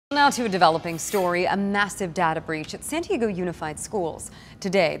Now to a developing story, a massive data breach at San Diego Unified Schools.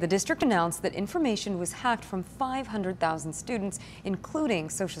 Today, the district announced that information was hacked from 500,000 students, including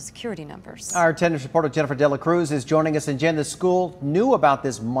Social Security numbers. Our attendance reporter Jennifer De La Cruz is joining us. And Jen, the school knew about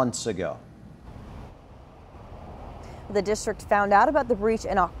this months ago. The district found out about the breach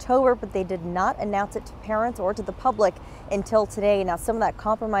in October, but they did not announce it to parents or to the public until today. Now, some of that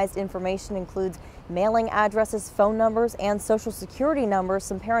compromised information includes mailing addresses, phone numbers, and Social Security numbers.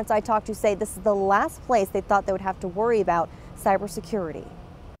 Some parents I talked to say this is the last place they thought they would have to worry about cybersecurity.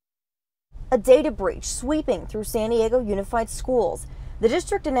 A data breach sweeping through San Diego Unified Schools. The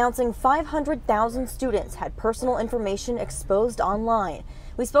district announcing 500,000 students had personal information exposed online.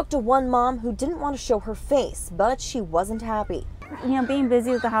 We spoke to one mom who didn't want to show her face, but she wasn't happy. You know, being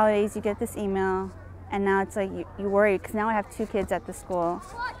busy with the holidays, you get this email, and now it's like you worry because now I have 2 kids at the school,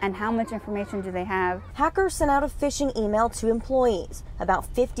 and how much information do they have? Hackers sent out a phishing email to employees. About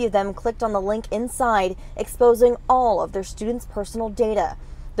 50 of them clicked on the link inside, exposing all of their students' personal data.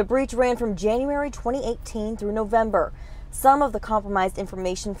 The breach ran from January 2018 through November. Some of the compromised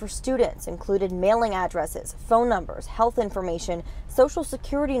information for students included mailing addresses, phone numbers, health information, Social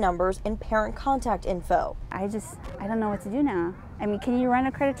Security numbers, and parent contact info. I don't know what to do now. I mean, can you run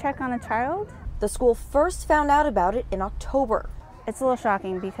a credit check on a child? The school first found out about it in October. It's a little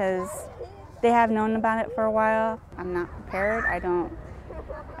shocking because they have known about it for a while. I'm not prepared. I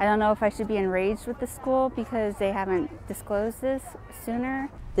don't know if I should be enraged with the school because they haven't disclosed this sooner.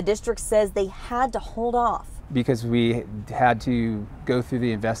 The district says they had to hold off. Because we had to go through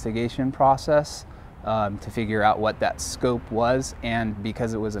the investigation process to figure out what that scope was, and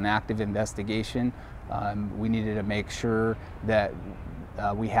because it was an active investigation, we needed to make sure that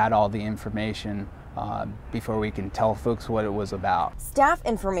we had all the information before we can tell folks what it was about. Staff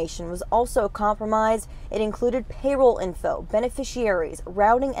information was also compromised. It included payroll info, beneficiaries,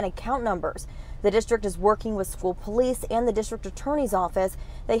 routing, and account numbers. The district is working with school police and the district attorney's office.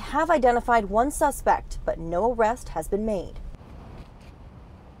 They have identified one suspect, but no arrest has been made.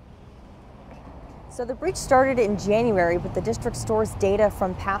 So the breach started in January, but the district stores data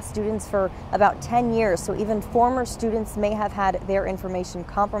from past students for about 10 years. So even former students may have had their information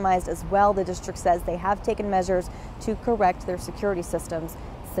compromised as well. The district says they have taken measures to correct their security systems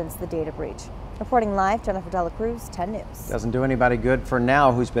since the data breach. Reporting live, Jennifer De La Cruz, 10 News. Doesn't do anybody good for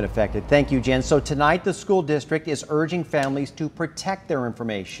now who's been affected. Thank you, Jen. So tonight, the school district is urging families to protect their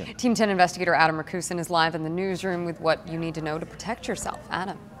information. Team 10 investigator Adam Rakusin is live in the newsroom with what you need to know to protect yourself.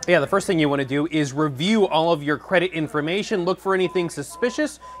 Adam. Yeah, the first thing you want to do is review all of your credit information. Look for anything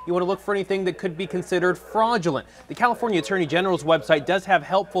suspicious. You want to look for anything that could be considered fraudulent. The California Attorney General's website does have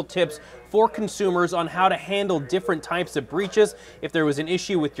helpful tips for consumers on how to handle different types of breaches. If there was an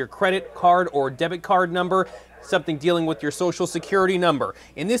issue with your credit card or debit card number, something dealing with your Social Security number.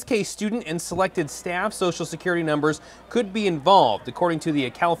 In this case, student and selected staff Social Security numbers could be involved. According to the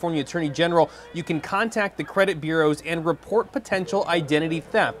California Attorney General, you can contact the credit bureaus and report potential identity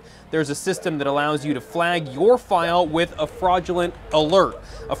theft. There's a system that allows you to flag your file with a fraudulent alert.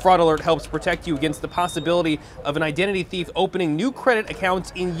 A fraud alert helps protect you against the possibility of an identity thief opening new credit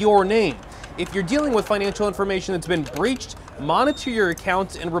accounts in your name. If you're dealing with financial information that's been breached, monitor your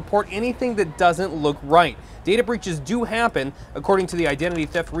accounts and report anything that doesn't look right. Data breaches do happen. According to the Identity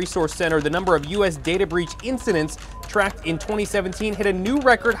Theft Resource Center, the number of U.S. data breach incidents tracked in 2017 hit a new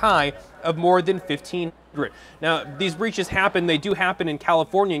record high of more than 1,500. Now, these breaches happen. They do happen in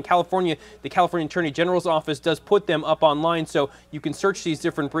California. In California, the California Attorney General's office does put them up online, so you can search these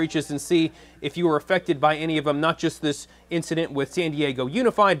different breaches and see if you were affected by any of them, not just this incident with San Diego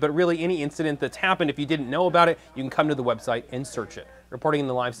Unified, but really any incident that's happened. If you didn't know about it, you can come to the website and search it. Reporting in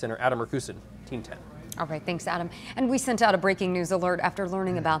the Live Center, Adam Rakusin, Team 10. All right, thanks, Adam. And we sent out a breaking news alert after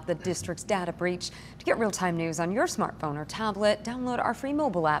learning about the district's data breach. To get real-time news on your smartphone or tablet, download our free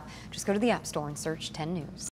mobile app. Just go to the App Store and search 10 News.